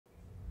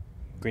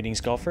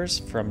Greetings golfers,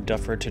 from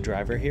Duffer to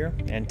Driver here,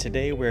 and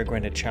today we're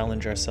going to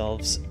challenge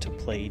ourselves to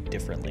play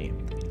differently.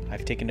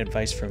 I've taken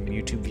advice from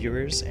YouTube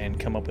viewers and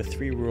come up with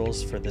 3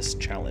 rules for this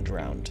challenge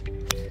round.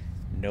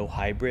 No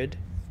hybrid,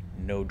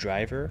 no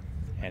driver,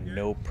 and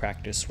no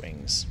practice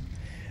swings.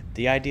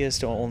 The idea is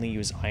to only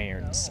use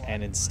irons,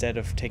 and instead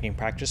of taking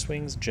practice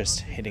swings,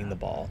 just hitting the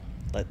ball.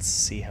 Let's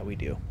see how we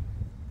do.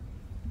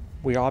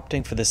 We are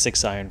opting for the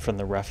 6-iron from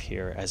the rough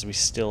here, as we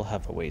still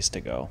have a ways to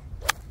go.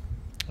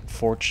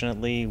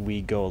 Unfortunately,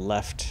 we go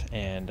left,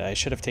 and I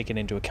should have taken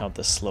into account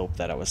the slope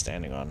that I was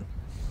standing on.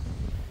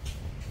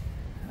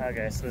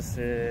 Okay, so this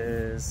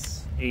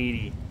is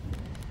 80.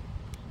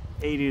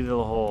 80 to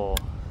the hole.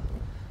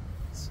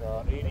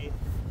 So 80,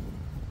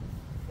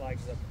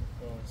 flags up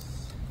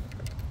close.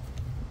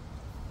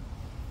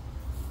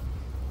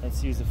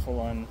 Let's use a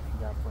full-on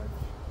gap wedge.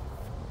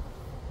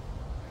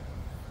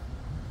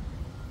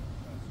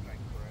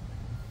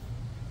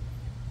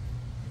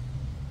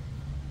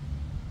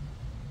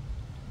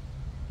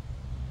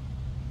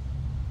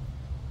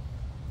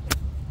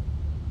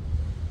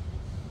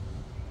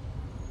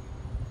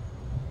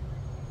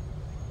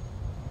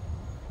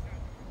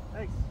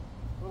 Thanks.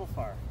 A little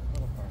far. A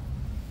little far.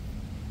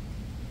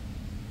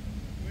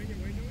 Where are you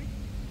doing?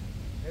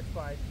 It's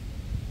fine.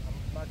 I'm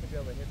not going to be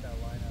able to hit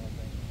that line, I don't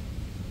think.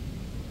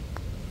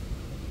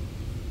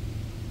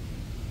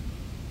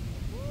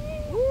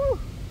 Woo!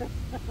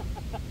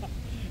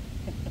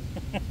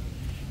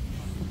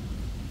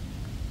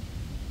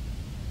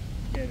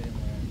 Get in there.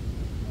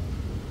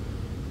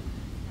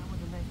 That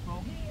was a nice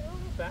bogey. Oh,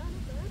 not bad,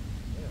 not bad.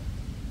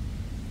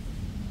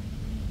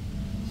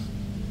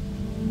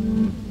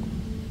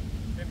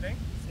 Same thing?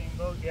 Same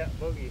bogey. Yeah,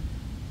 bogey.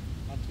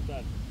 Not too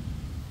bad.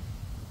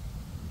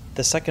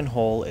 The second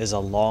hole is a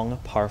long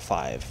par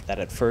 5 that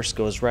at first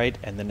goes right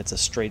and then it's a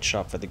straight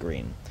shot for the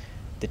green.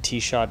 The tee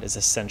shot is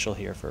essential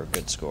here for a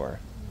good score.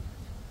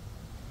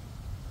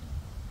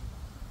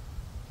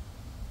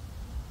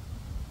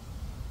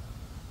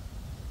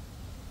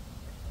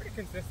 Pretty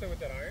consistent with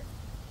that iron.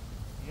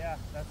 Yeah,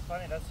 that's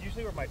funny. That's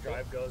usually where my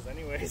drive goes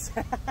anyways.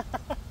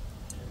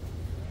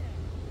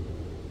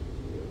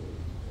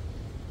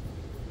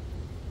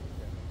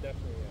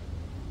 Definitely,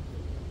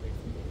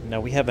 Now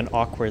we have an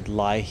awkward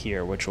lie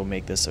here which will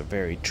make this a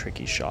very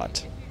tricky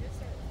shot.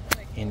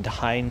 In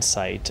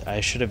hindsight, I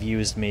should have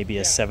used maybe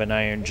a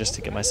 7-iron just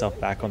to get myself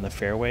back on the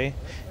fairway.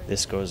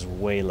 This goes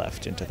way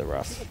left into the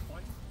rough.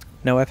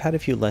 Now I've had a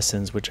few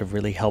lessons which have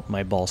really helped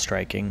my ball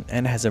striking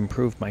and has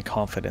improved my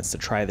confidence to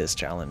try this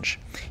challenge.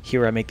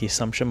 Here I make the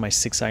assumption my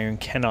 6-iron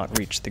cannot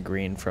reach the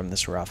green from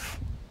this rough.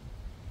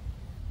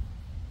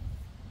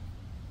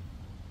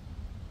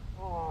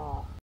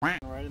 Oh, right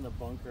in the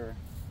bunker.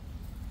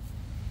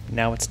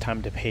 Now it's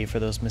time to pay for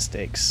those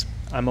mistakes.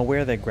 I'm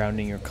aware that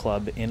grounding your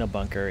club in a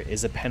bunker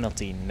is a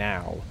penalty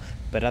now,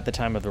 but at the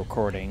time of the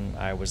recording,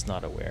 I was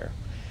not aware.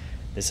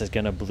 This is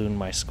going to balloon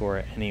my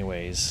score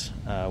anyways.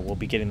 We'll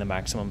be getting the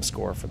maximum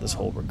score for this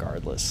hole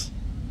regardless.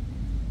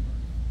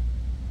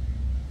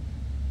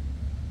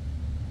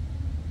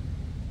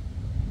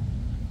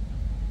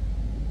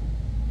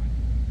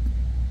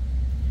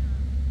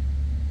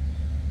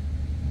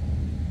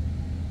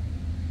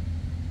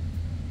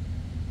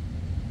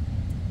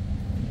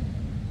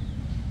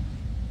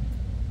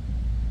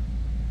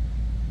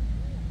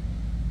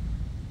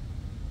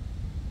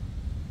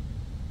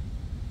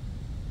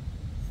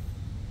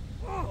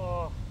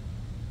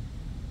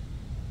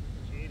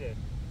 Cheated.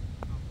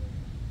 Oh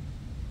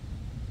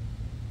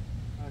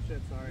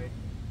shit, sorry.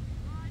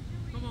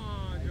 Come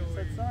on, I just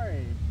said Joey.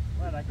 sorry.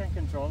 What? I can't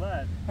control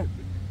that.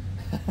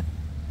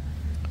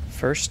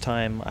 First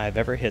time I've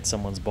ever hit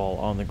someone's ball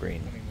on the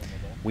green.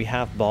 We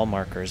have ball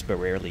markers but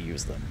rarely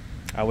use them.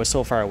 I was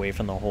so far away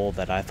from the hole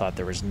that I thought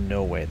there was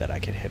no way that I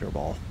could hit her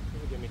ball.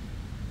 Gimme.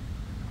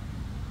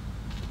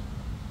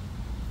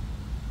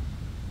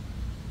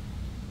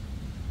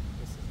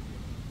 This is a gimme.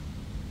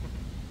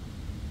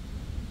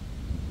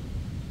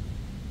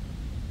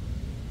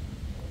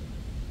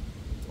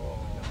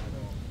 Oh,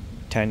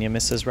 Tanya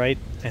misses right,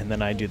 and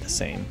then I do the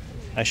same.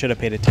 I should have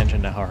paid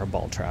attention to how her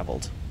ball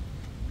traveled.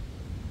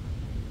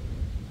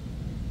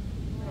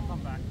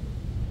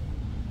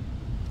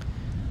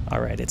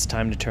 Alright, it's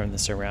time to turn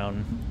this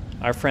around.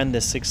 Our friend,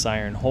 this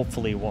 6-iron,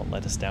 hopefully won't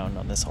let us down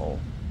on this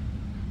hole.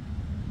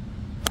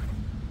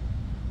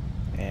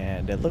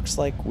 And it looks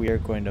like we are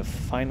going to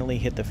finally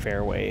hit the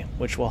fairway,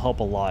 which will help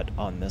a lot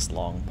on this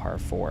long par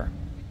 4.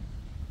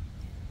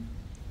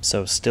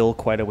 So still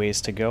quite a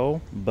ways to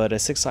go, but a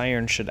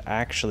 6-iron should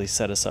actually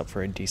set us up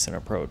for a decent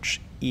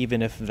approach,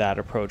 even if that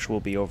approach will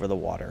be over the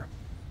water.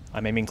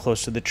 I'm aiming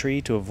close to the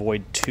tree to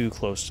avoid too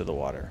close to the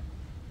water.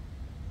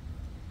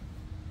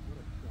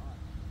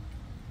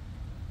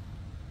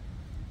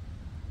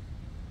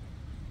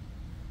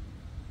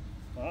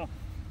 Wow.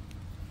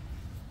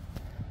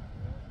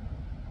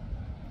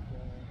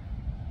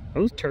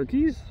 Those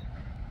turkeys?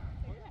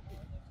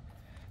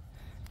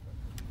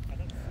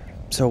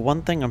 So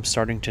one thing I'm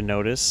starting to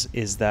notice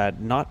is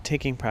that not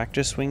taking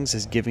practice swings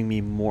is giving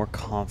me more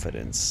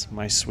confidence.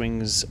 My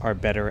swings are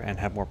better and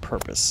have more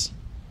purpose.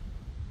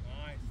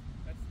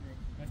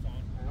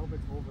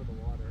 it's over the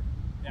water.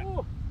 Yeah.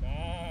 Ooh.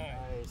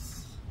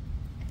 Nice.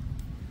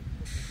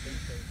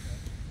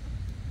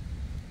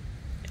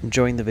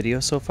 Enjoying the video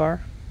so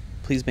far?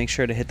 Please make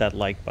sure to hit that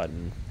like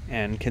button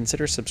and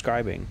consider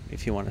subscribing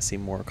if you want to see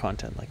more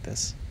content like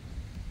this.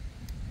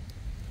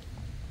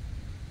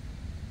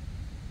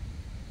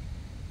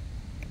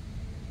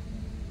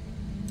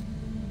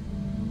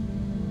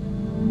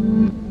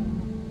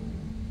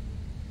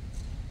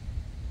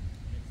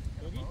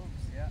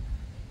 Yeah.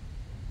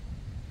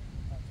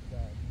 Not too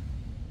bad.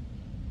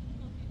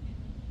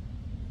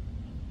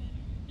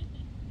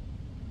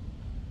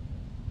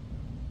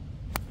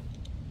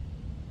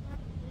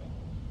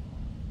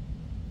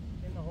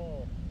 In the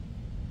hole.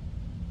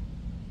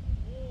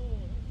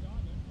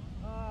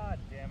 Ah,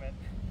 damn it.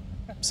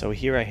 So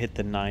here I hit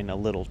the 9 a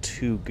little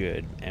too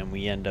good and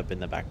we end up in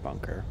the back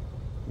bunker.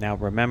 Now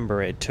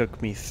remember, it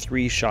took me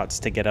 3 shots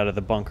to get out of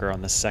the bunker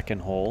on the second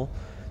hole,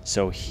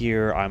 so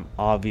here I'm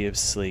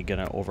obviously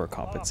gonna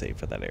overcompensate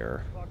for that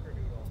error.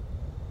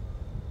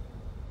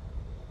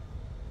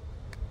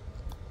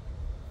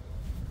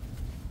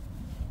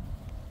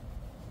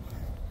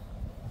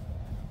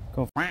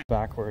 Go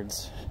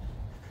backwards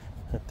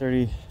at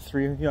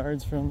 33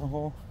 yards from the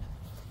hole.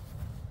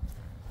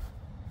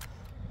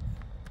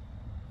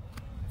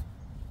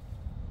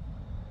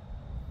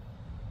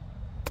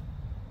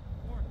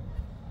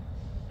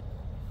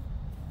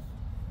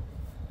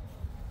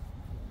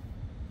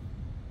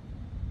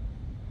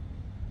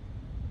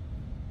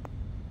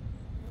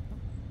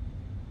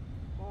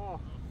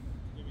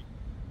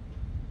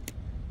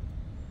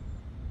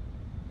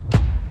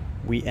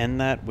 We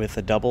end that with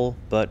a double,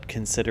 but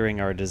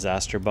considering our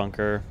disaster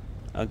bunker,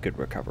 a good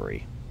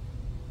recovery.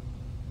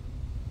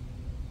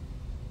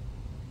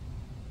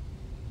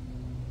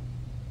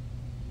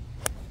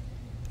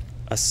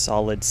 A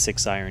solid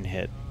 6-iron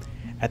hit.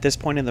 At this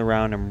point in the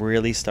round, I'm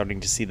really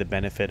starting to see the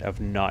benefit of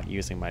not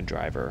using my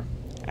driver.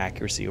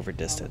 Accuracy over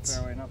distance.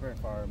 Fairway, not very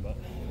far, but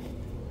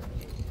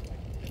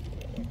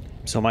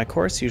So my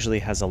course usually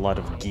has a lot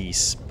of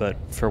geese, but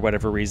for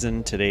whatever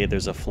reason, today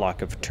there's a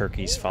flock of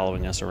turkeys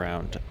following us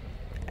around.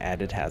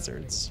 Added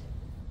hazards.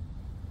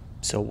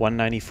 So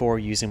 194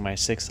 using my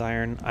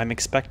 6-iron. I'm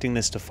expecting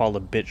this to fall a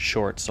bit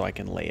short so I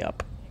can lay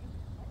up.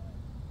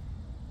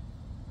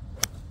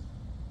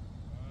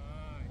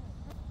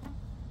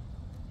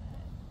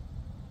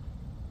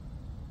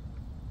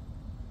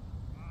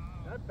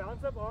 that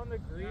bounce up on the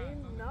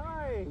green,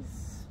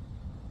 nice.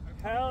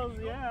 Hells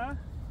yeah.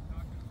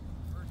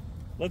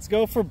 Let's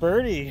go for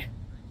birdie.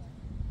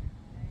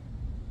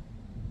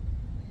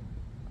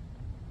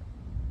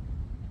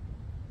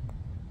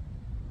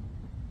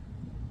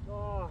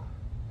 Oh.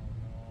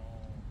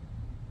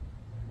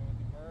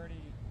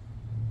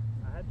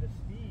 I had the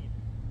speed.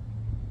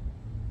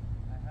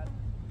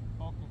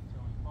 Focus,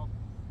 Joey, focus.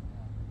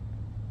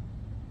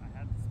 I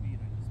had the speed,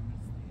 I just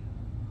missed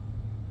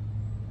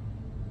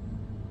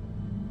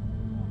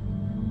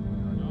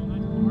No,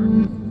 nice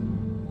mark.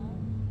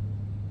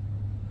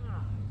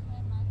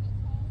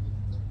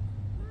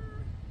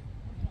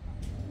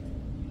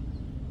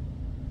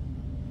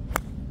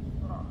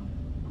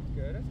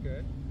 That's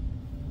good.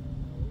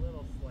 a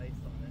little slice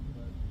on it,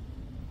 but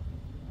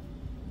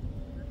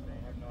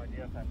I have no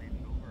idea if I made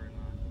it over or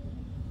not.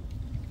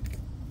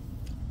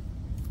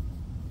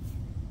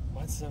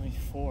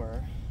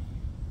 174.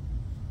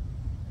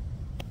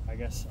 I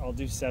guess I'll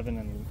do 7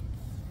 and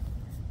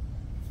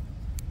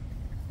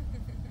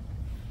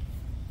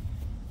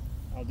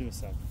I'll do a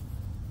 7.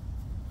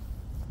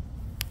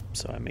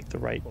 So I make the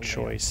right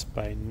choice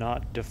by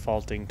not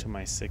defaulting to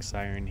my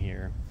 6-iron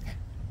here,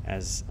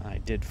 as I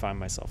did find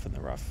myself in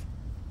the rough.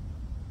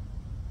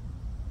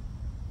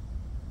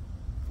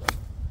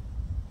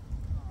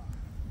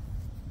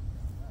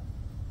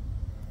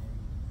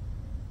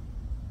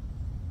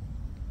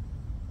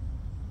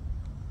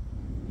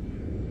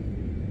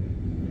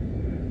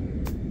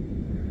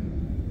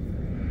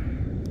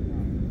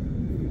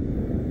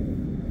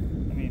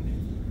 I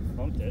mean,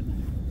 bumped it.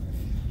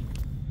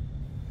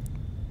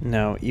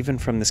 Now, even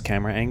from this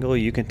camera angle,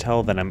 you can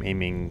tell that I'm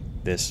aiming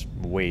this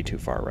way too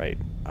far right.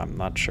 I'm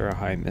not sure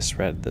how I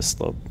misread this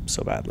slope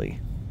so badly.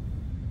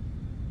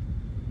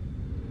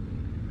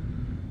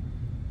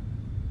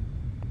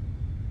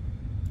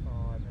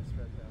 Oh, I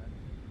misread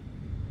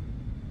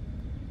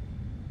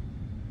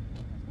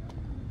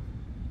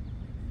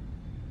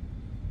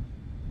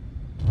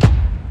that.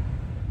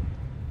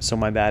 So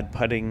my bad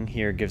putting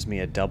here gives me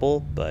a double,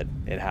 but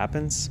it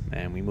happens,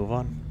 and we move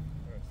on.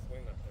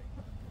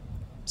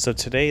 So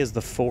today is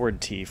the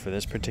forward tee for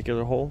this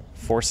particular hole,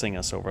 forcing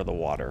us over the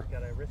water.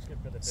 Gotta risk it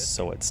for the bit.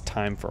 So it's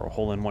time for a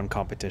hole-in-one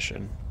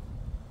competition.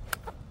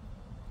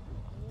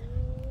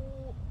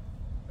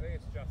 I think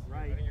it's just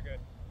Right. I think you're good.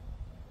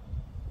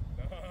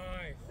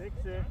 Nice.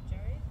 6 it.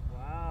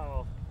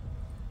 Wow.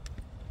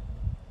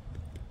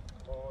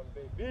 Come on,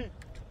 baby.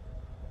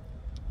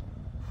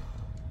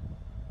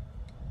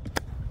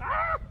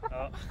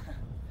 Oh.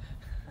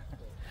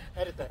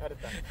 Edit that, edit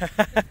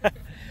that.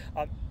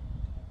 um,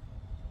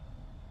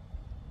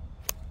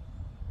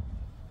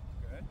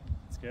 Good.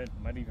 it's good.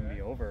 Might even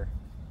be over.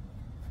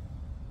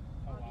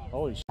 Oh, wow.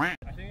 Holy shit. I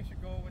think I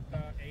should go with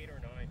 8 or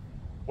 9.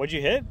 What'd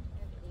you hit?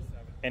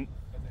 7. And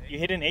you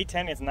hit an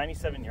 810, it's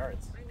 97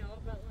 yards. I know,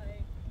 but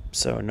like.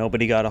 So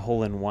nobody got a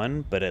hole in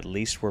one, but at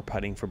least we're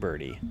putting for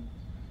birdie.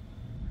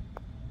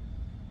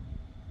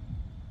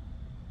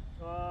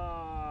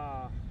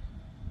 Ah.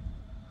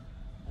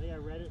 I think I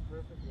read it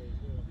perfectly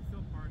too. He's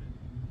still parted.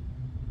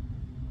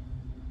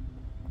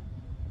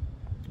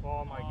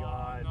 Oh my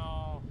god.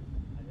 No.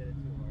 I hit it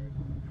too hard.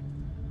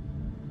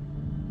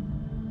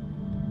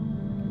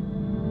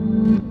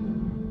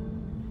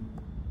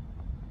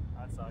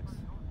 That sucks.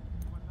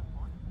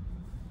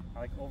 I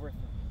like over.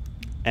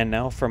 And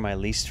now for my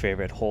least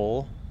favorite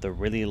hole, the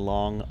really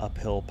long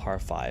uphill par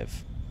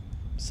 5.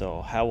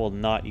 So how will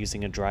not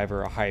using a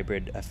driver or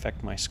hybrid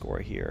affect my score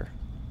here?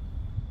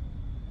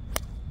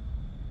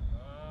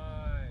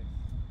 Nice.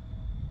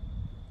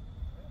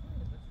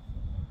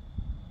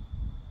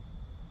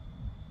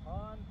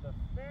 On the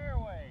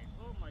fairway.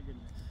 Oh my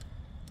goodness.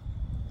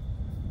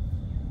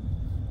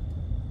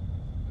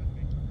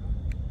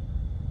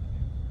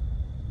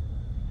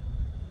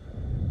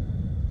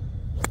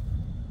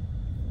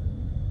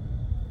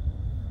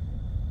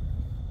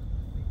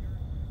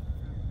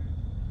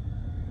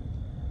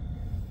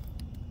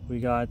 We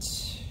got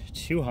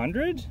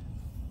 200?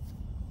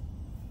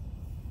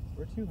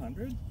 We're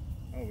 200?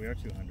 Oh, we are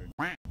 200.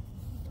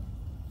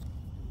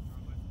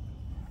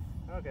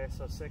 Okay,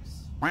 so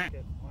 6. Why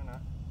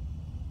not?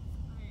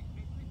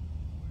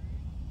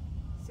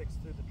 6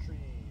 through the trees.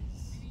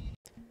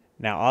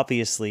 Now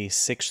obviously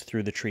 6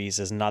 through the trees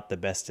is not the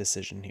best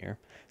decision here.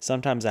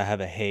 Sometimes I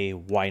have a hey,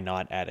 why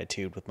not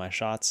attitude with my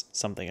shots,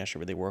 something I should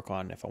really work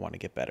on if I want to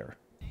get better.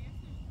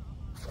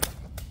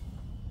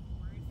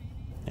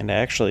 And I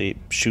actually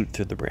shoot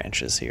through the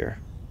branches here.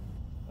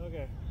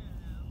 Okay.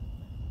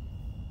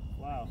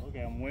 Wow,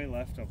 okay, I'm way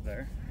left up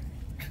there.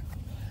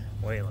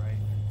 Way right.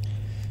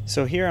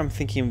 So here I'm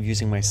thinking of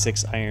using my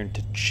 6-iron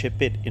to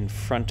chip it in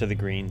front of the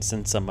green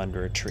since I'm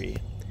under a tree.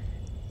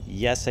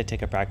 Yes, I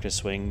take a practice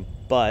swing,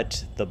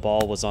 but the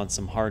ball was on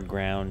some hard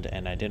ground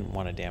and I didn't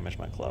want to damage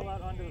my club. Go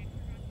out onto the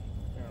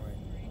fairway.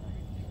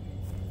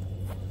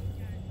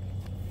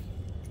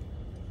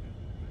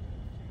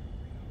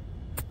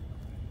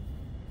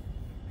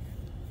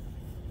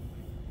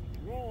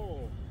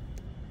 Roll.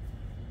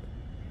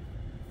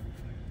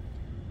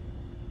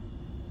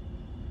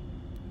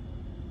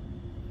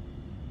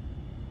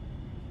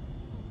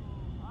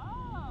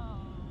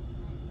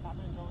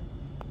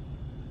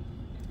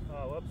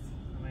 Oh, whoops.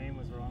 My aim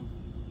was wrong.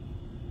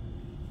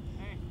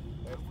 Hey,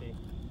 Nice tee.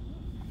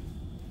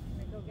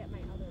 I go get my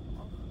other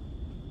ball.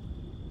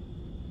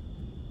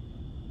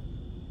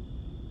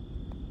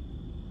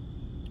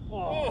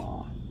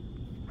 Oh.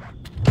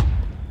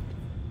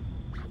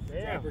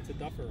 Damn. Driver to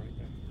Duffer right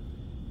there.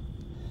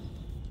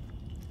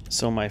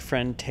 So my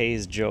friend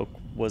Tay's joke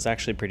was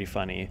actually pretty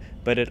funny,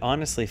 but it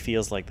honestly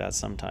feels like that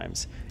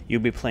sometimes.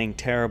 You'll be playing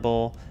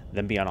terrible,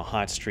 then be on a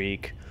hot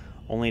streak,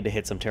 only to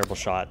hit some terrible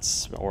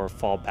shots or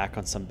fall back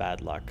on some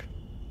bad luck.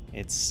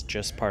 It's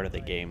just part of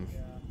the game.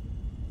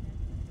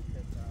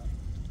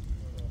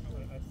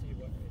 I see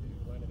what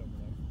it landed over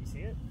there. You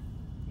see it?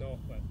 No,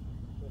 but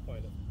we'll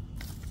find it.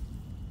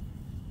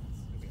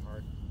 It's gonna be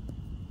hard.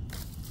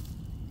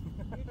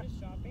 You're just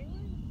shopping?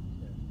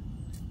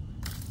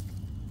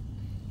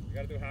 You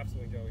gotta do a half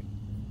swing, Joey.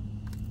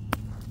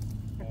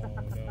 Oh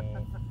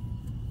no.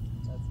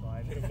 That's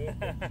fine. Should have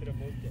moved it. Should have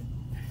moved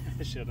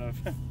it. Should have.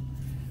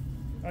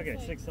 Okay,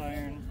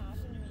 6-iron.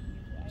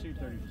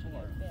 234.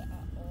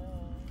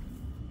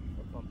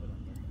 We'll pump it up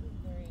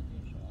Very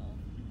unusual.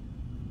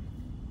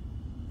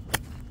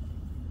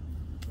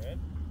 there. Good?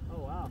 Oh,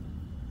 wow.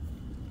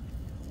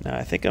 Now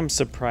I think I'm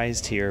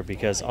surprised here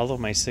because all of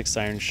my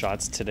 6-iron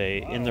shots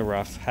today in the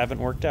rough haven't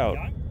worked out.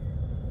 Yeah.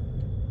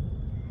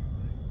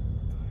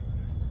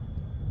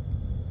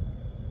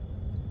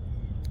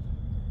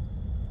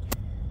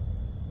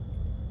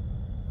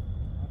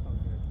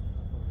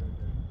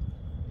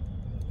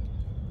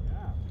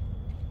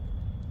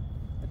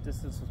 That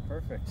distance was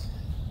perfect.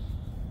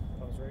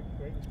 That was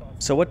great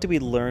response. So what did we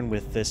learn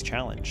with this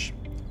challenge?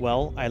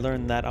 Well, I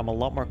learned that I'm a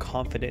lot more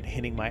confident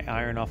hitting my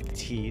iron off the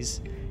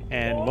tees,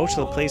 and most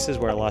of the places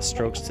where I lost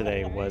strokes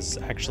today was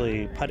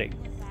actually putting.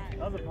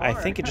 I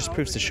think it just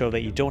proves to show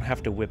that you don't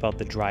have to whip out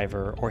the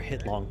driver or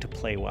hit long to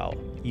play well.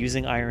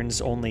 Using irons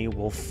only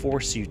will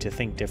force you to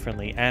think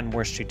differently and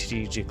more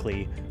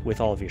strategically with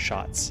all of your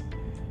shots.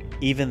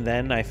 Even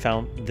then, I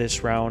found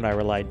this round I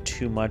relied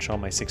too much on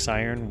my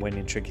 6-iron when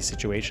in tricky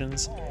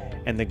situations,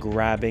 and the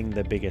grabbing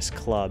the biggest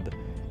club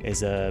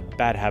is a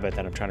bad habit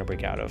that I'm trying to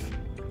break out of.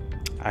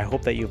 I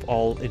hope that you've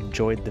all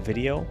enjoyed the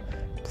video.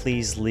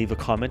 Please leave a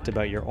comment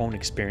about your own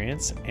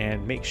experience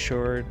and make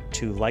sure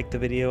to like the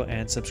video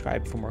and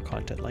subscribe for more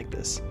content like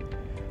this.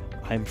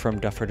 I'm from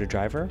Duffer to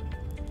Driver,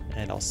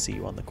 and I'll see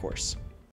you on the course.